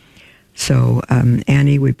that. So,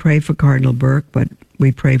 Annie, we pray for Cardinal Burke, but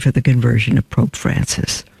we pray for the conversion of Pope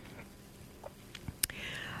Francis.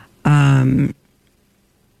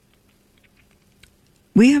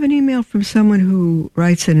 We have an email from someone who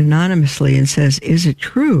writes in anonymously and says, is it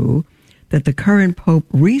true that the current Pope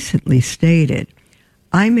recently stated,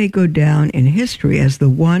 I may go down in history as the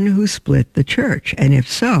one who split the church? And if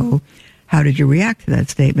so, how did you react to that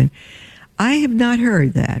statement? I have not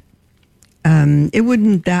heard that. I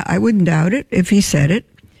wouldn't doubt it if he said it,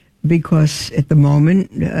 because at the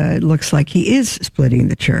moment it looks like he is splitting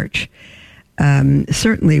the church.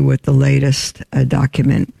 Certainly with the latest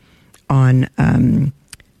document on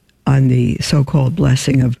the so-called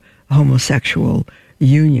blessing of homosexual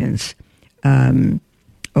unions.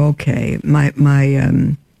 Okay,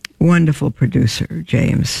 my wonderful producer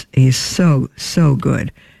James, he's so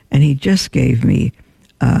good, and he just gave me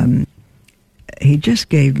an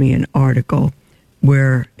article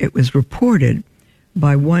where it was reported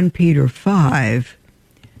by 1 Peter 5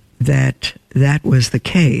 that was the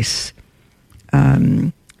case.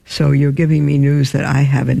 So you're giving me news that I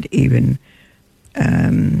haven't even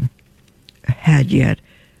had yet.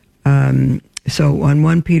 So on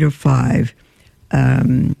 1 Peter 5,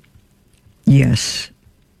 yes,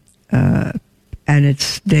 and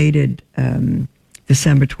it's dated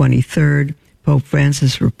December 23rd, Pope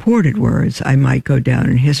Francis reported words, I might go down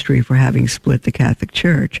in history for having split the Catholic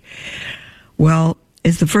Church. Well,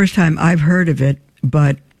 it's the first time I've heard of it,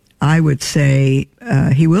 but I would say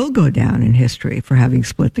he will go down in history for having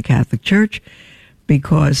split the Catholic Church,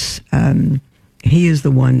 because he is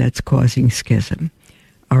the one that's causing schism.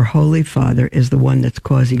 Our Holy Father is the one that's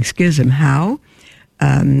causing schism. How?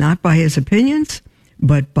 Not by his opinions,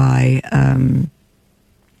 but by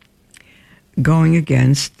going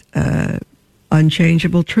against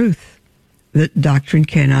unchangeable truth. That doctrine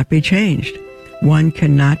cannot be changed. One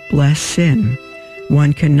cannot bless sin.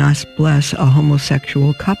 One cannot bless a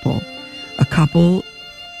homosexual couple. A couple,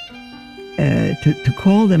 to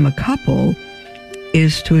call them a couple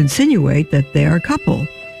is to insinuate that they're a couple.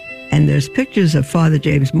 And there's pictures of Father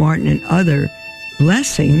James Martin and other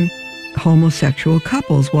blessing homosexual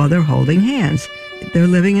couples while they're holding hands. They're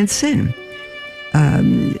living in sin.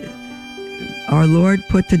 Our Lord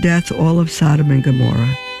put to death all of Sodom and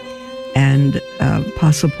Gomorrah. And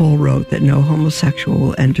Apostle Paul wrote that no homosexual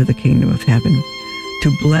will enter the kingdom of heaven.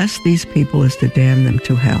 To bless these people is to damn them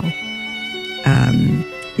to hell.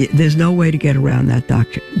 There's no way to get around that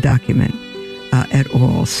document at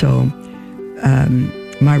all. So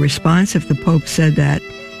my response, if the Pope said that,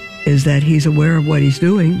 is that he's aware of what he's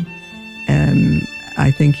doing.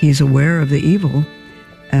 I think he's aware of the evil,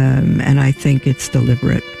 and I think it's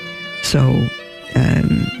deliberate. So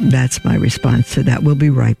that's my response to that. We'll be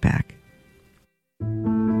right back.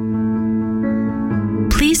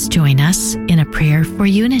 Please join us in a prayer for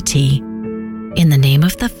unity. In the name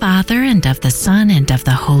of the Father, and of the Son, and of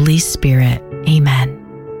the Holy Spirit. Amen.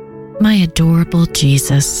 My adorable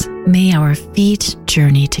Jesus, may our feet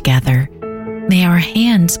journey together. May our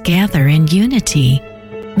hands gather in unity.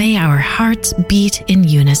 May our hearts beat in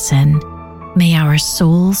unison. May our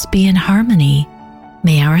souls be in harmony.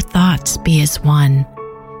 May our thoughts be as one.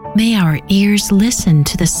 May our ears listen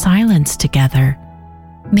to the silence together.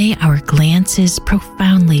 May our glances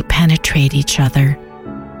profoundly penetrate each other.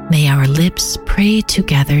 May our lips pray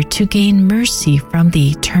together to gain mercy from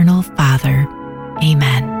the Eternal Father.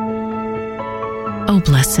 Amen. O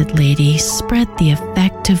Blessed Lady, spread the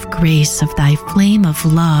effective grace of thy flame of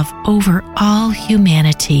love over all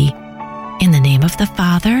humanity. In the name of the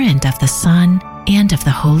Father, and of the Son, and of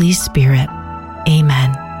the Holy Spirit.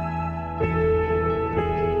 Amen.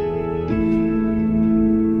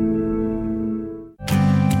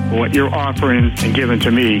 What you're offering and giving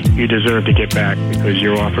to me, you deserve to get back, because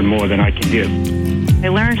you're offering more than I can give. I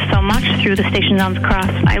learned so much through the Stations on the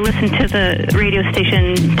Cross. I listen to the radio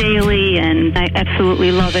station daily, and I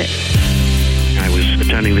absolutely love it. I was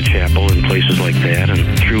attending the chapel and places like that,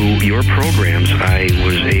 and through your programs, I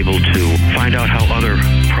was able to find out how other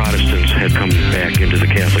Protestants had come back into the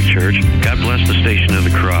Catholic Church. God bless the Station of the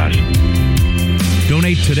Cross.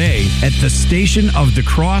 Donate today at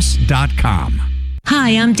thestationofthecross.com.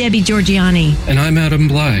 Hi, I'm Debbie Georgiani. And I'm Adam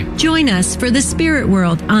Bly. Join us for the Spirit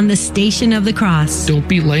World on the Station of the Cross. Don't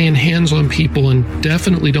be laying hands on people, and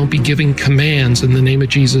definitely don't be giving commands in the name of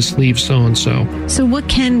Jesus, leave so-and-so. So what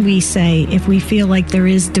can we say if we feel like there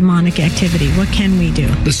is demonic activity? What can we do?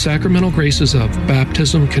 The sacramental graces of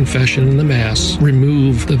baptism, confession, and the Mass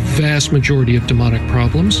remove the vast majority of demonic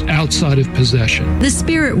problems outside of possession. The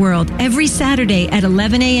Spirit World, every Saturday at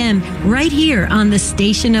 11 a.m., right here on the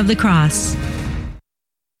Station of the Cross.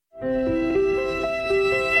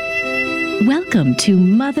 Welcome to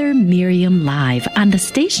Mother Miriam Live on the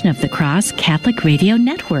Station of the Cross Catholic Radio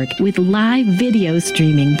Network, with live video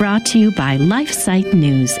streaming brought to you by LifeSite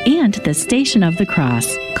News and the Station of the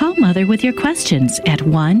Cross. Call Mother with your questions at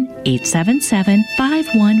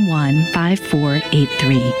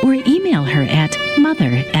 1-877-511-5483 or email her at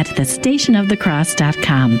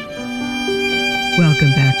mother@thestationofthecross.com. Welcome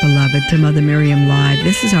back, beloved, to Mother Miriam Live.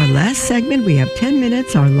 This is our last segment. We have 10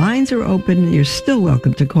 minutes. Our lines are open. You're still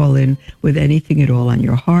welcome to call in with anything at all on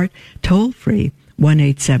your heart. Toll free,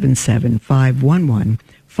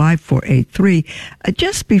 1-877-511-5483.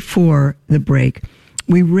 Just before the break,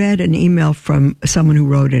 we read an email from someone who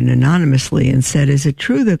wrote in anonymously and said, is it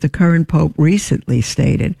true that the current Pope recently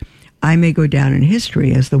stated, I may go down in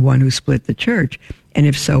history as the one who split the church? And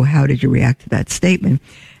if so, how did you react to that statement?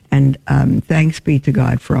 And thanks be to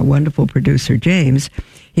God for our wonderful producer, James.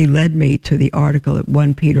 He led me to the article at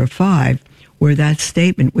 1 Peter 5, where that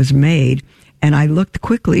statement was made. And I looked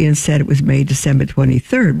quickly and said it was made December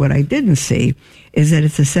 23rd. What I didn't see is that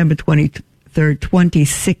it's December 23rd,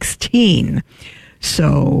 2016.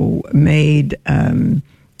 So made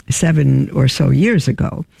 7 or so years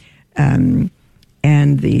ago. And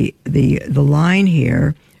the line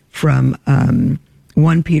here from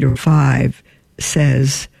 1 Peter 5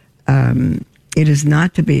 says, it is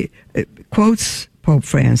not to be, quotes Pope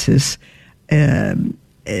Francis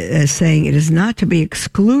as saying, it is not to be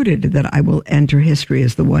excluded that I will enter history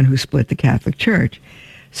as the one who split the Catholic Church.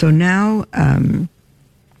 So now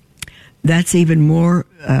that's even more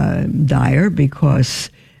dire, because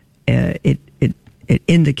it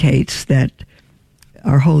indicates that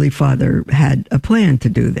our Holy Father had a plan to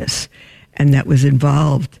do this, and that was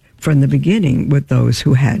involved from the beginning with those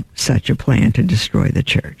who had such a plan to destroy the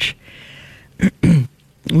church.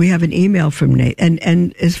 We have an email from Nate,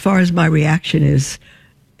 and as far as my reaction is,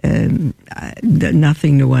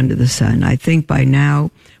 nothing new under the sun. I think by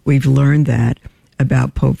now we've learned that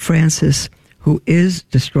about Pope Francis, who is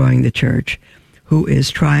destroying the church, who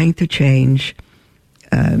is trying to change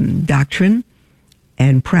doctrine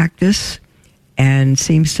and practice, and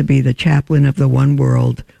seems to be the chaplain of the one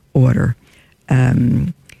world order.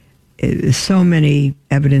 So many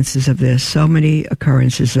evidences of this, so many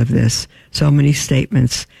occurrences of this, so many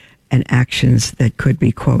statements and actions that could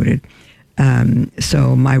be quoted.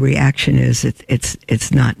 So my reaction is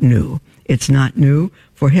it's not new. It's not new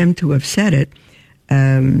for him to have said it.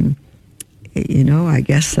 I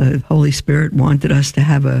guess the Holy Spirit wanted us to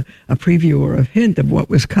have a preview or a hint of what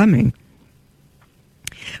was coming.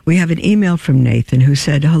 We have an email from Nathan who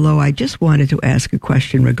said, hello, I just wanted to ask a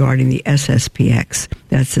question regarding the SSPX.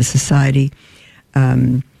 That's the Society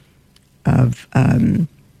of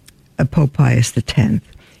Pope Pius X.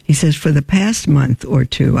 He says, for the past month or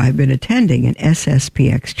two, I've been attending an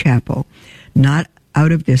SSPX chapel, not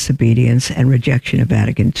out of disobedience and rejection of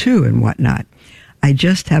Vatican II and whatnot. I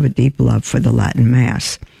just have a deep love for the Latin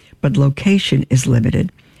Mass, but location is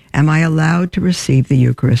limited. Am I allowed to receive the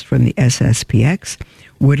Eucharist from the SSPX?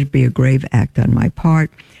 Would it be a grave act on my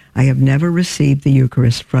part? I have never received the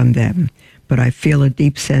Eucharist from them, but I feel a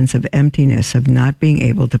deep sense of emptiness of not being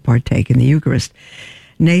able to partake in the Eucharist.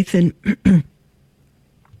 Nathan,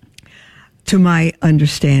 to my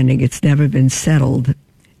understanding, it's never been settled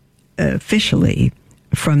officially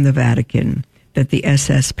from the Vatican that the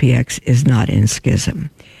SSPX is not in schism.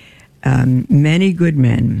 Many good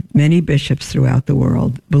men, many bishops throughout the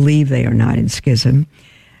world believe they are not in schism.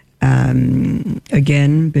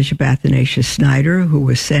 Again, Bishop Athanasius Snyder, who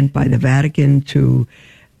was sent by the Vatican to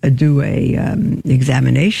do a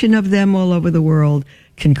examination of them all over the world,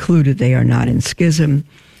 concluded they are not in schism.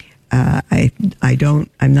 I'm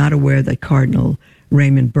not aware that Cardinal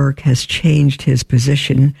Raymond Burke has changed his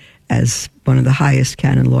position as one of the highest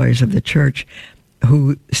canon lawyers of the Church,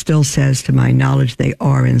 who still says, to my knowledge, they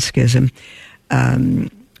are in schism.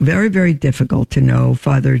 Very, very difficult to know.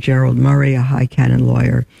 Father Gerald Murray, a high canon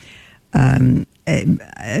lawyer,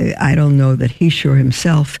 I don't know that he's sure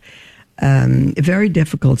himself. Very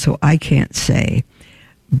difficult, so I can't say.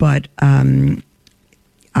 But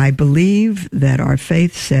I believe that our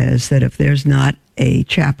faith says that if there's not a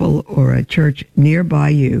chapel or a church nearby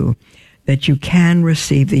you, that you can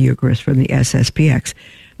receive the Eucharist from the SSPX.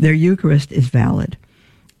 Their Eucharist is valid,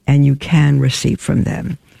 and you can receive from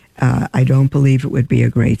them. I don't believe it would be a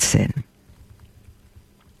great sin.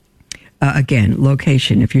 Again,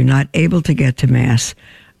 location. If you're not able to get to Mass,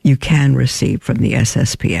 you can receive from the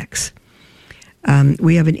SSPX.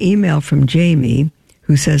 We have an email from Jamie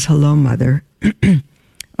who says, hello, Mother.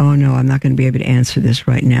 Oh, no, I'm not going to be able to answer this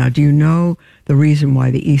right now. Do you know the reason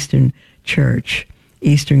why the Eastern Church,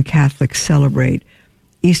 Eastern Catholics celebrate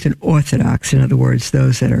Eastern Orthodox, in other words,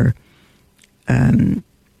 those that are, and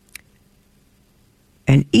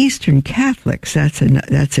Eastern Catholics,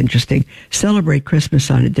 that's interesting, celebrate Christmas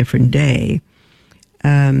on a different day?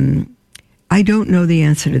 I don't know the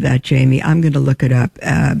answer to that, Jamie. I'm going to look it up.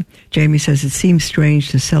 Jamie says, it seems strange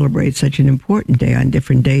to celebrate such an important day on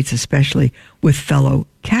different dates, especially with fellow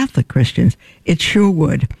Catholic Christians. It sure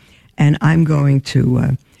would. And I'm going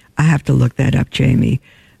to, I have to look that up, Jamie.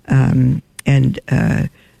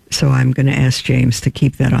 So I'm going to ask James to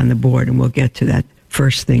keep that on the board, and we'll get to that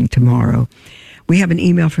first thing tomorrow. We have an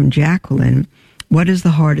email from Jacqueline. What is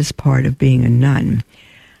the hardest part of being a nun?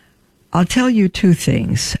 I'll tell you two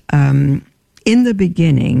things. In the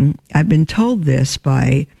beginning, I've been told this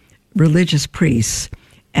by religious priests,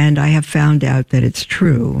 and I have found out that it's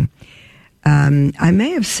true. I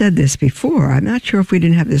may have said this before. I'm not sure if we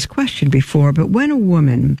didn't have this question before, but when a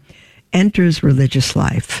woman enters religious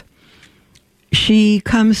life, she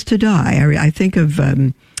comes to die. I think of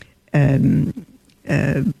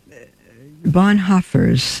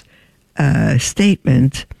Bonhoeffer's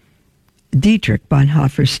statement, Dietrich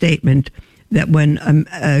Bonhoeffer's statement, that when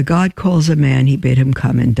God calls a man, he bid him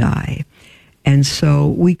come and die. And so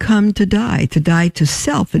we come to die to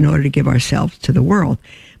self in order to give ourselves to the world.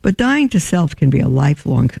 But dying to self can be a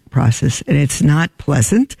lifelong process, and it's not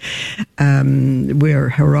pleasant. We're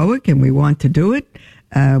heroic, and we want to do it.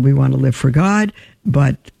 We want to live for God,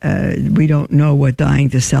 but we don't know what dying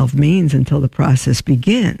to self means until the process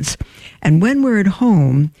begins. And when we're at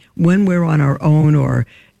home, when we're on our own, or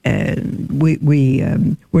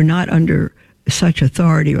we're not under such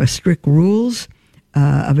authority or strict rules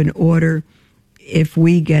of an order, if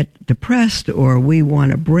we get depressed or we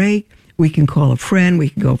want a break, we can call a friend, we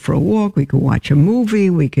can go for a walk, we can watch a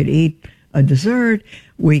movie, we could eat a dessert,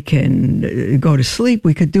 we can go to sleep,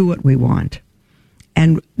 we could do what we want.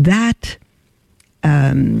 And that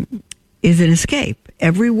is an escape.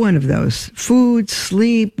 Every one of those, food,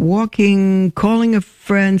 sleep, walking, calling a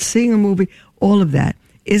friend, seeing a movie, all of that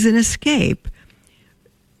is an escape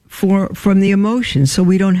from the emotions, so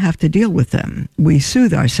we don't have to deal with them. We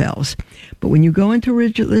soothe ourselves. But when you go into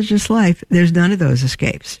religious life, there's none of those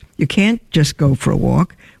escapes. You can't just go for a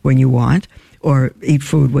walk when you want, or eat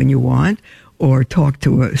food when you want, or talk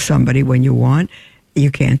to somebody when you want.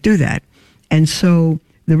 You can't do that. And so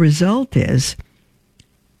the result is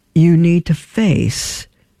you need to face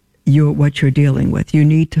what you're dealing with. You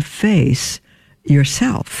need to face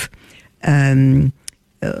yourself.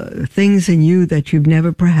 Things in you that you've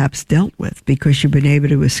never perhaps dealt with because you've been able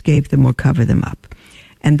to escape them or cover them up.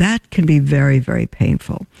 And that can be very, very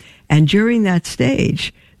painful. And during that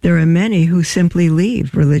stage, there are many who simply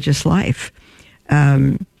leave religious life.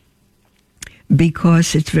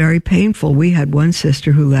 because it's very painful. We had one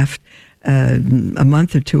sister who left a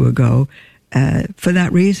month or two ago for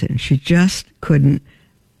that reason. She just couldn't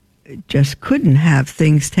have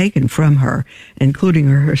things taken from her, including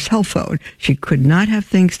her cell phone. She could not have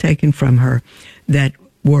things taken from her that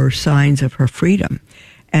were signs of her freedom.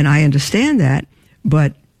 And I understand that,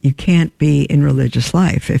 but you can't be in religious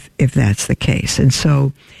life if that's the case. And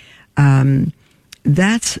so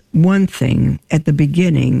that's one thing at the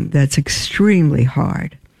beginning that's extremely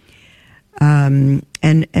hard. And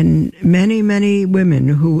many, many women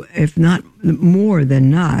who, if not more than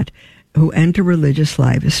not, who enter religious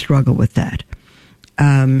life struggle with that.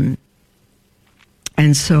 And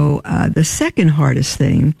so the second hardest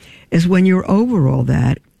thing is when you're over all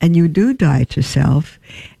that and you do die to self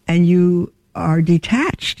and you are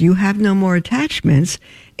detached. You have no more attachments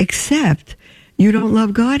except you don't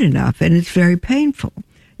love God enough, and it's very painful.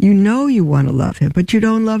 You know you want to love him, but you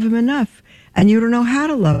don't love him enough, and you don't know how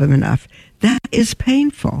to love him enough. That is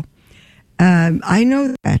painful. I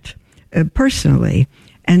know that personally,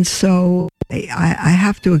 and so I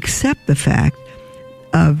have to accept the fact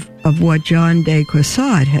of what John de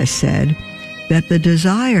Caussade has said, that the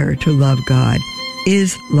desire to love God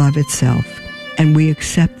is love itself, and we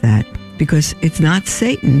accept that because it's not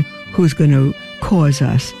Satan who's going to cause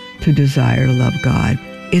us to desire to love God.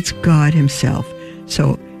 It's God himself.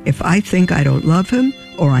 So if I think I don't love him,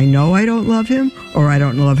 or I know I don't love him, or I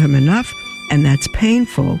don't love him enough, and that's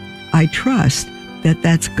painful, I trust that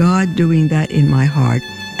that's God doing that in my heart,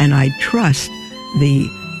 and I trust the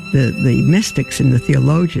mystics and the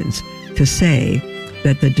theologians to say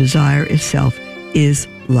that the desire itself is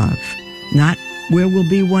love. Not where we'll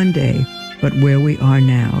be one day, but where we are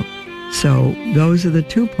now. So those are the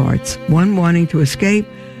two parts. One wanting to escape,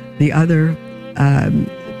 the other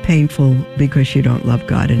painful because you don't love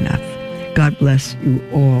God enough. God bless you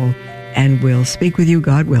all, and we'll speak with you,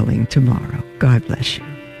 God willing, tomorrow. God bless you.